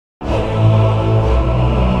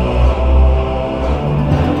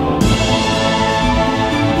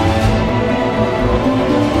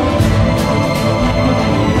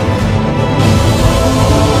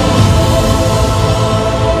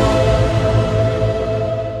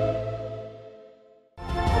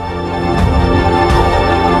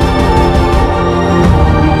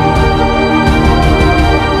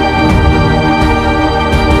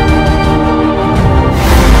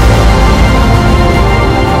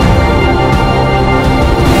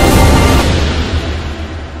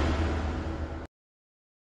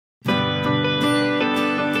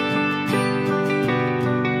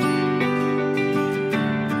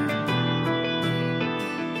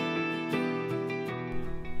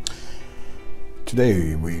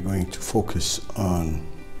Today we're going to focus on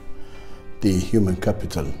the human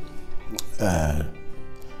capital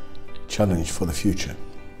challenge for the future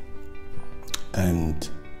and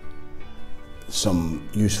some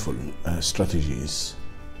useful strategies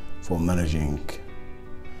for managing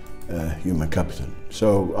human capital.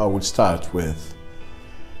 So I will start with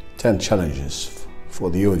 10 challenges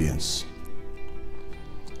for the audience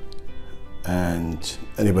and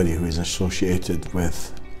anybody who is associated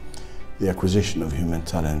with the acquisition of human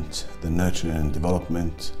talent, the nurturing and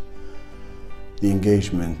development, the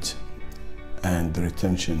engagement and the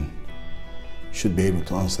retention should be able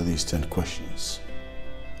to answer these 10 questions.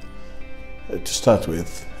 To start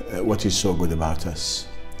with, what is so good about us?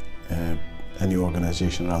 Any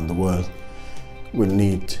organization around the world will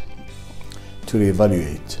need to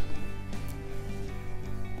reevaluate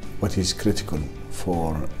what is critical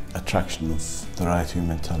for attraction of the right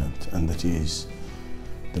human talent, and that is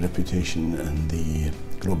the reputation and the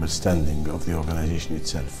global standing of the organization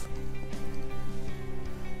itself.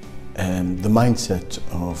 And the mindset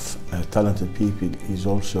of talented people is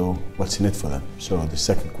also what's in it for them. So the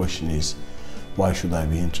second question is, why should I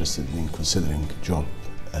be interested in considering a job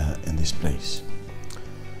in this place?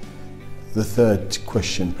 The third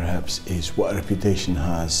question perhaps is, what reputation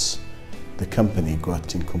has the company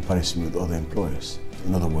got in comparison with other employers?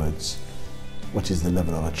 In other words, what is the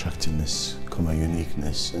level of attractiveness,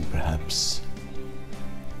 uniqueness, and perhaps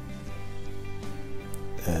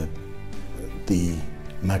the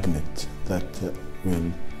magnet that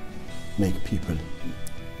will make people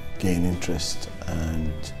gain interest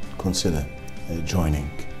and consider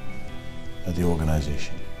joining the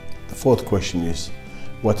organization. The fourth question is,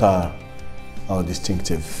 what are our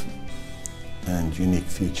distinctive and unique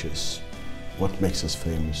features? What makes us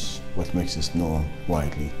famous? What makes us known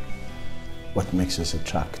widely? What makes us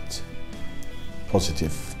attract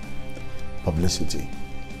positive publicity?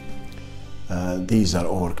 These are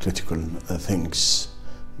all critical things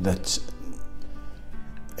that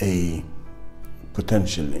a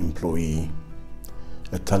potential employee,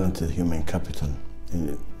 a talented human capital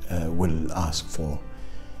will ask for.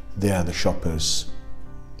 They are the shoppers,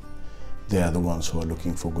 they are the ones who are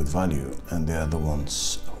looking for good value, and they are the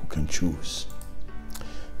ones who can choose.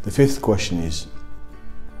 The fifth question is,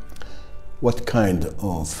 what kind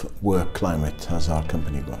of work climate has our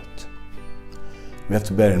company got? We have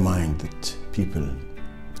to bear in mind that people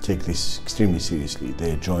take this extremely seriously.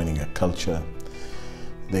 They're joining a culture,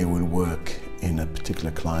 they will work in a particular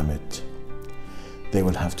climate, they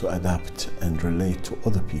will have to adapt and relate to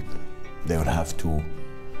other people, they will have to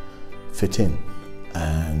fit in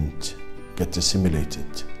and get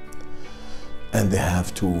assimilated, and they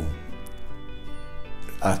have to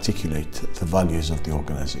articulate the values of the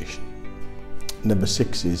organization. Number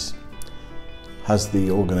 6 is, has the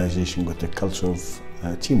organization got a culture of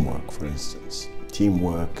teamwork, for instance?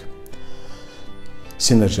 Teamwork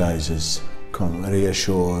synergizes,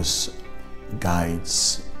 reassures,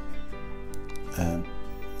 guides,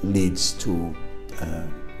 leads to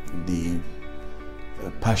the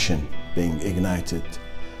passion being ignited,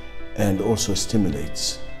 and also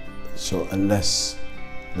stimulates. So unless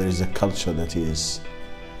there is a culture that is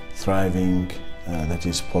thriving, that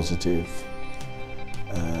is positive,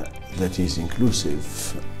 that is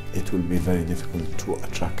inclusive, it will be very difficult to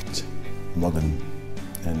attract modern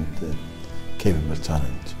and capable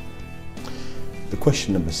talent. The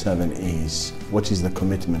question number 7 is, what is the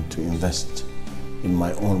commitment to invest in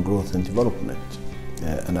my own growth and development?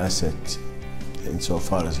 An asset,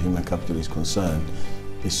 insofar as human capital is concerned,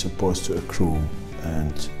 is supposed to accrue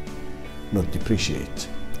and not depreciate.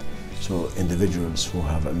 So individuals who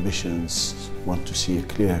have ambitions want to see a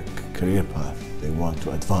clear career path, they want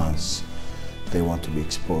to advance, they want to be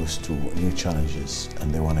exposed to new challenges,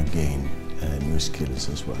 and they want to gain new skills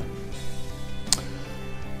as well.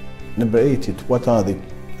 Number 8, what are the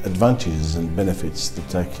advantages and benefits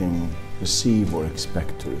that I can receive or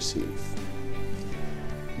expect to receive?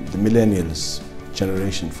 The millennials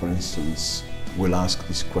generation, for instance, will ask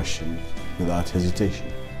this question without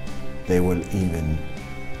hesitation. They will even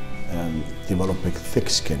develop a thick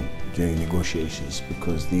skin during negotiations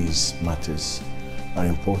because these matters are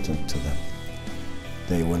important to them.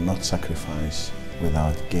 They will not sacrifice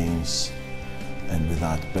without gains and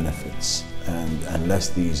without benefits, and unless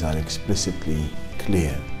these are explicitly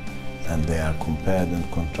clear and they are compared and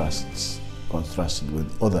contrasted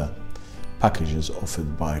with other packages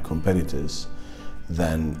offered by competitors,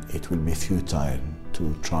 then it will be futile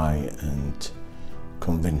to try and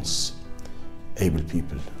convince able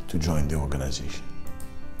people to join the organization.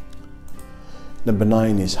 Number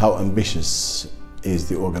 9 is, how ambitious is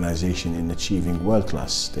the organization in achieving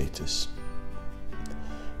world-class status?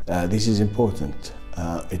 This is important.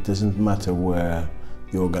 It doesn't matter where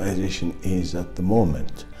the organization is at the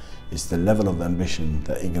moment. It's the level of ambition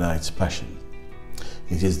that ignites passion.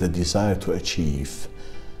 It is the desire to achieve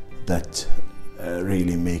that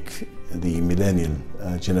really make the millennial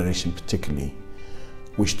generation particularly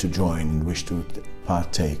wish to join and wish to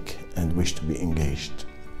partake and wish to be engaged.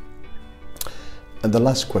 And the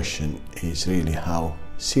last question is really how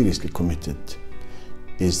seriously committed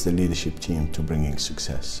is the leadership team to bringing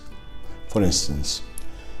success. For instance,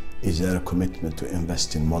 is there a commitment to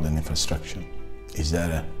invest in modern infrastructure? Is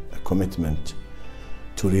there a commitment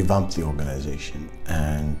to revamp the organization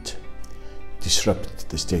and disrupt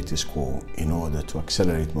the status quo in order to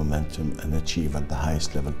accelerate momentum and achieve at the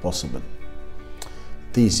highest level possible?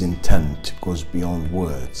 This intent goes beyond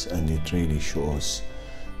words, and it really shows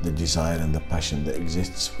the desire and the passion that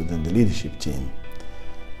exists within the leadership team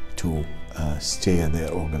to steer their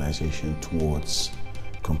organization towards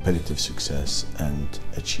competitive success and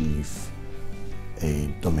achieve a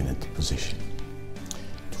dominant position.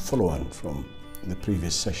 To follow on from the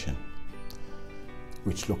previous session,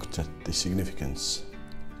 which looked at the significance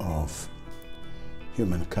of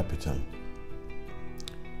human capital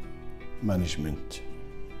management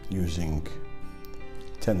using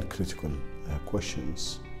 10 critical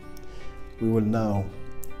questions, we will now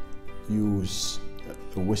use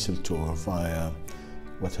a whistle tour via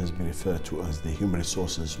what has been referred to as the human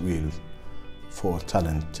resources wheel for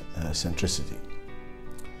talent centricity.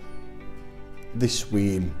 This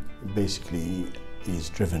wheel basically is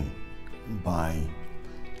driven by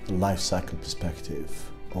a life cycle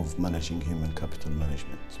perspective of managing human capital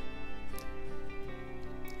management.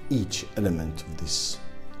 Each element of this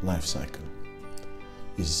life cycle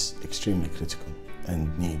is extremely critical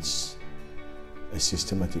and needs a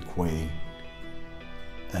systematic way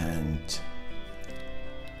and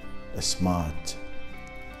a smart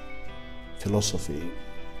philosophy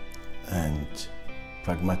and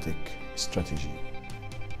pragmatic strategy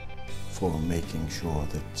for making sure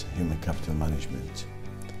that human capital management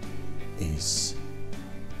is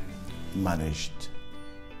managed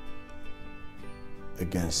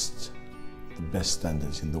against the best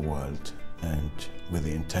standards in the world and with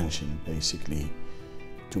the intention basically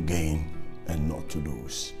to gain and not to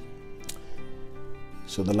lose.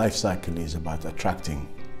 So the life cycle is about attracting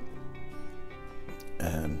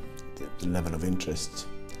the level of interest,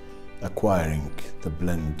 acquiring the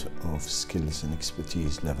blend of skills and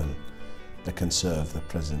expertise level that can serve the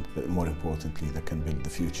present, but more importantly, that can build the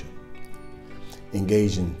future.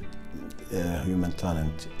 Engaging human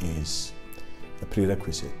talent is a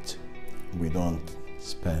prerequisite. We don't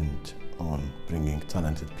spend on bringing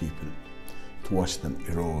talented people to watch them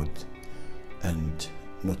erode and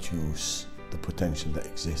not use the potential that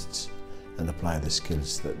exists and apply the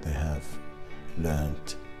skills that they have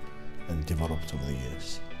learned and developed over the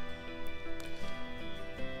years.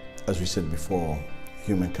 As we said before,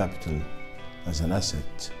 human capital as an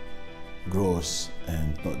asset grows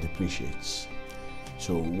and not depreciates.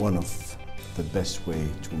 So one of the best way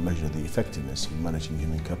to measure the effectiveness of managing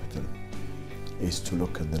human capital is to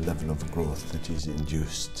look at the level of growth that is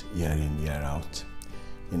induced year in, year out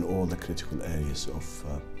in all the critical areas of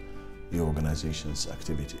the organization's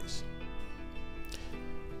activities.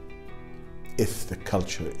 If the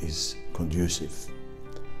culture is conducive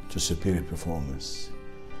to superior performance,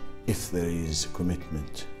 if there is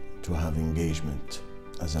commitment to have engagement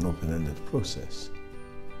as an open-ended process,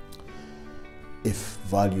 if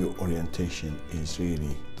value orientation is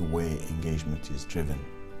really the way engagement is driven,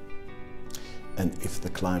 and if the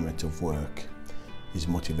climate of work is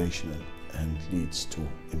motivational and leads to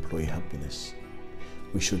employee happiness,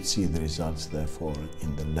 we should see the results therefore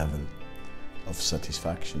in the level of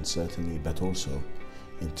satisfaction certainly, but also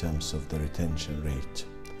in terms of the retention rate.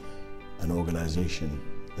 An organization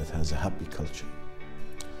that has a happy culture,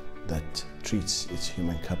 that treats its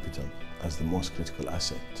human capital as the most critical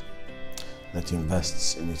asset, that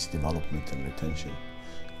invests in its development and retention,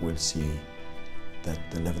 will see that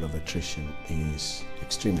the level of attrition is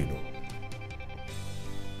extremely low.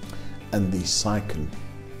 And the cycle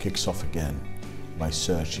kicks off again by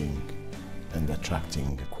searching and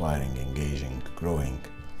attracting, acquiring, engaging, growing,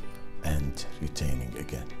 and retaining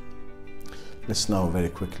again. Let's now very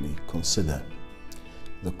quickly consider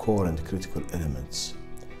the core and critical elements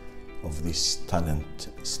of this talent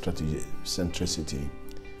strategy centricity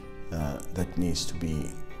that needs to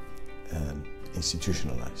be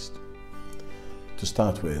institutionalized. To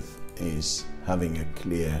start with is having a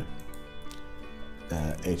clear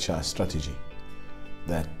HR strategy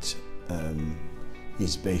that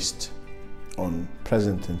is based on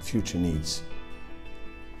present and future needs,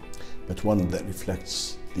 but one that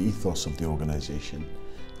reflects the ethos of the organization,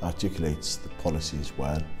 articulates the policies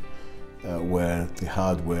well, where the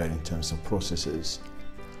hardware in terms of processes,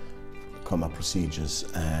 common procedures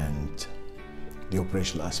and the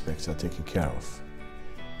operational aspects are taken care of.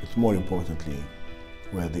 But more importantly,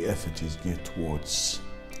 where the effort is geared towards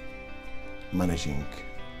managing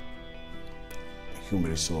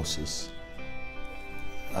human resources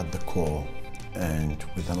at the core and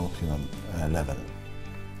with an optimum level.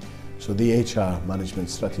 So the HR management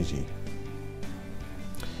strategy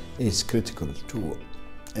is critical to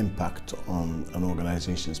impact on an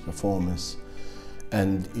organization's performance,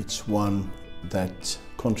 and it's one that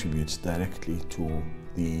contributes directly to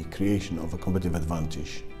the creation of a competitive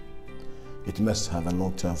advantage. It must have a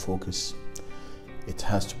long-term focus, it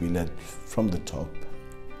has to be led from the top,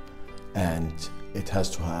 and it has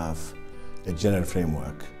to have a general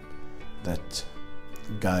framework that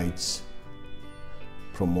guides,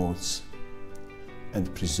 promotes,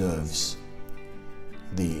 and preserves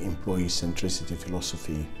the employee centricity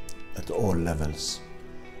philosophy at all levels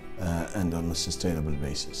and on a sustainable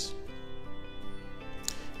basis.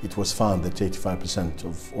 It was found that 85%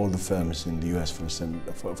 of all the firms in the US,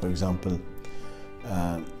 for example,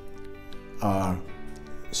 are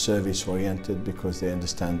service-oriented because they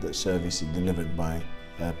understand that service is delivered by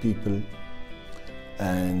people,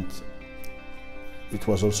 and it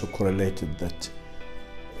was also correlated that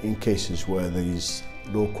in cases where there is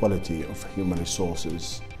low quality of human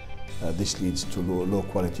resources, this leads to low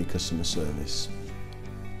quality customer service.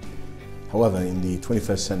 However, in the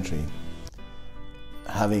 21st century,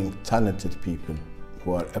 having talented people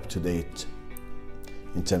who are up to date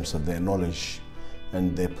in terms of their knowledge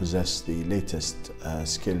and they possess the latest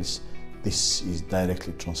skills, this is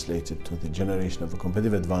directly translated to the generation of a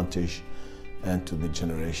competitive advantage and to the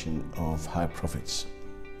generation of high profits.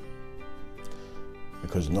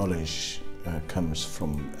 Because knowledge comes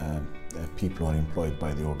from people who are employed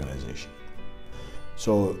by the organization.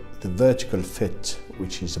 So the vertical fit,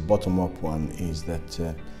 which is a bottom-up one, is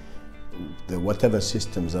that whatever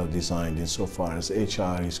systems are designed insofar as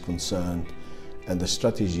HR is concerned, and the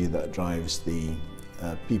strategy that drives the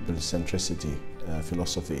people centricity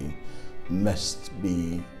philosophy must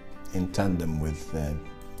be in tandem with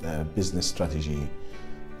business strategy,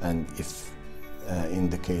 and if in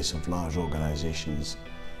the case of large organizations,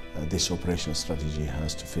 this operational strategy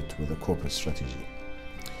has to fit with the corporate strategy.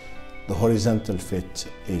 The horizontal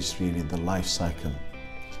fit is really the life cycle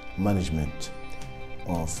management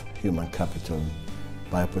of human capital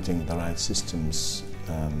by putting the right systems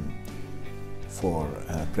for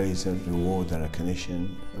appraisal, reward and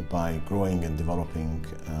recognition, by growing and developing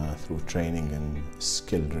through training and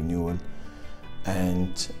skill renewal,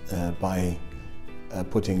 and by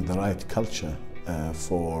putting the right culture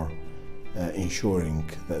for ensuring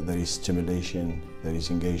that there is stimulation, there is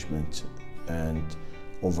engagement, and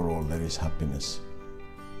overall there is happiness.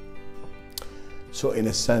 So in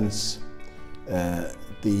a sense,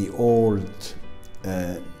 the old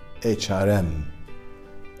HRM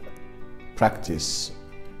practice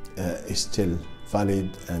is still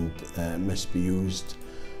valid and must be used,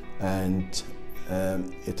 and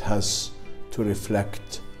it has to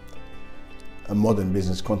reflect a modern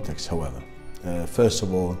business context, however. First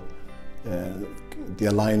of all, the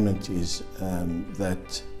alignment is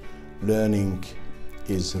that learning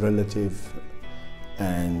is relative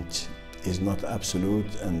and is not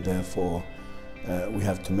absolute, and therefore we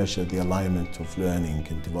have to measure the alignment of learning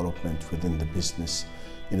and development within the business.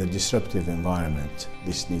 In a disruptive environment,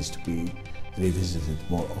 this needs to be revisited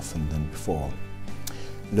more often than before.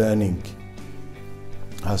 Learning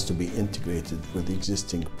has to be integrated with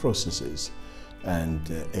existing processes and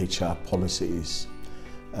HR policies,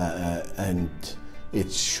 and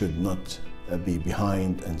it should not be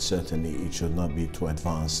behind, and certainly it should not be too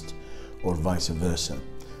advanced or vice versa.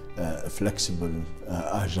 A flexible,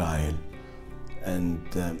 agile and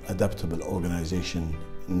adaptable organization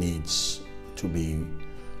needs to be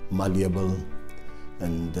malleable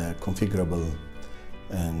and configurable,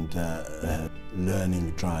 and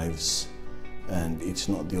learning drives, and it's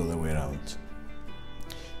not the other way around.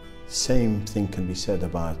 Same thing can be said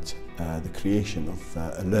about the creation of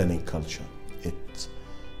a learning culture.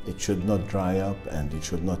 It should not dry up, and it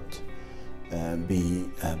should not be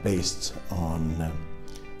based on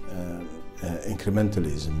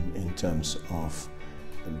incrementalism in terms of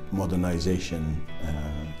modernization,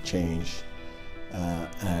 change,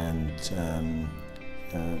 and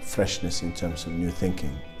freshness in terms of new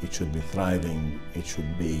thinking. It should be thriving, it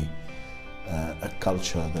should be a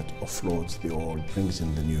culture that offloads the old, brings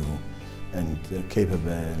in the new, and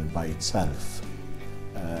capable by itself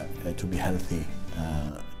to be healthy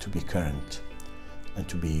to be current and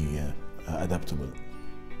to be adaptable.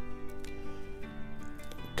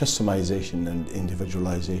 Customization and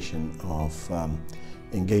individualization of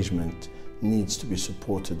engagement needs to be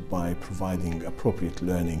supported by providing appropriate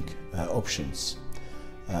learning options.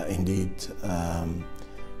 Indeed,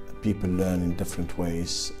 people learn in different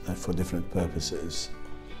ways for different purposes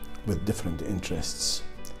with different interests,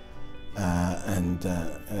 and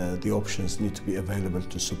the options need to be available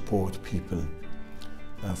to support people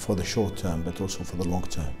for the short term but also for the long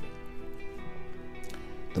term.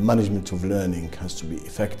 The management of learning has to be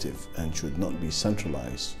effective and should not be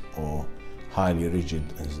centralized or highly rigid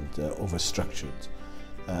and overstructured.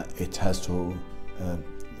 It has to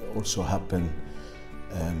also happen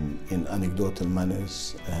in anecdotal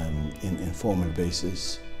manners, in informal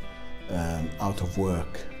basis, out of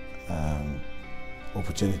work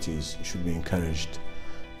opportunities should be encouraged,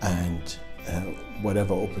 and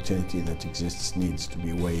whatever opportunity that exists needs to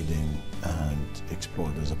be weighed in and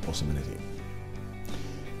explored as a possibility.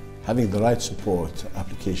 Having the right support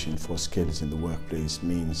application for skills in the workplace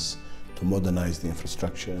means to modernize the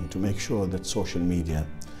infrastructure and to make sure that social media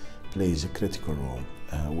plays a critical role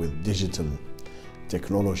with digital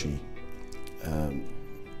technology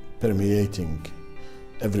permeating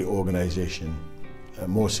every organization,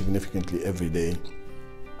 more significantly every day.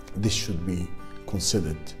 This should be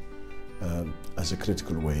considered as a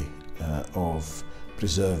critical way of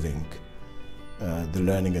preserving the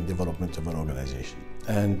learning and development of an organization.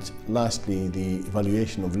 And lastly, the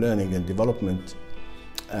evaluation of learning and development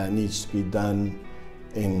needs to be done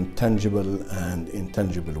in tangible and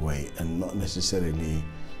intangible way, and not necessarily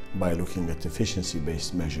by looking at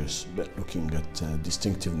efficiency-based measures, but looking at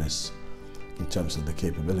distinctiveness in terms of the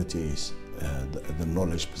capabilities, the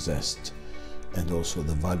knowledge possessed, and also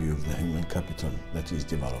the value of the human capital that is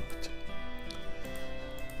developed.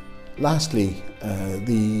 Lastly,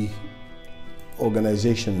 the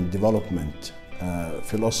organization development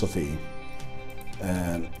philosophy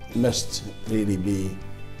must really be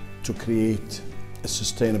to create a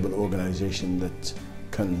sustainable organization that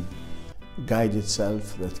can guide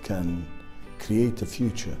itself, that can create a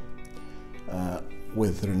future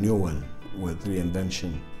with renewal, with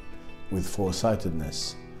reinvention, with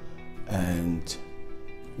foresightedness, and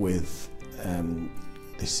with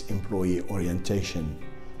this employee orientation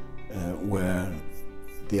where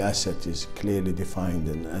the asset is clearly defined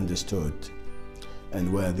and understood,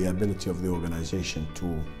 and where the ability of the organization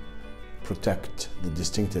to protect the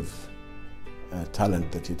distinctive talent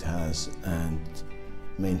that it has and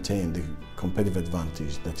maintain the competitive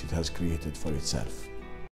advantage that it has created for itself.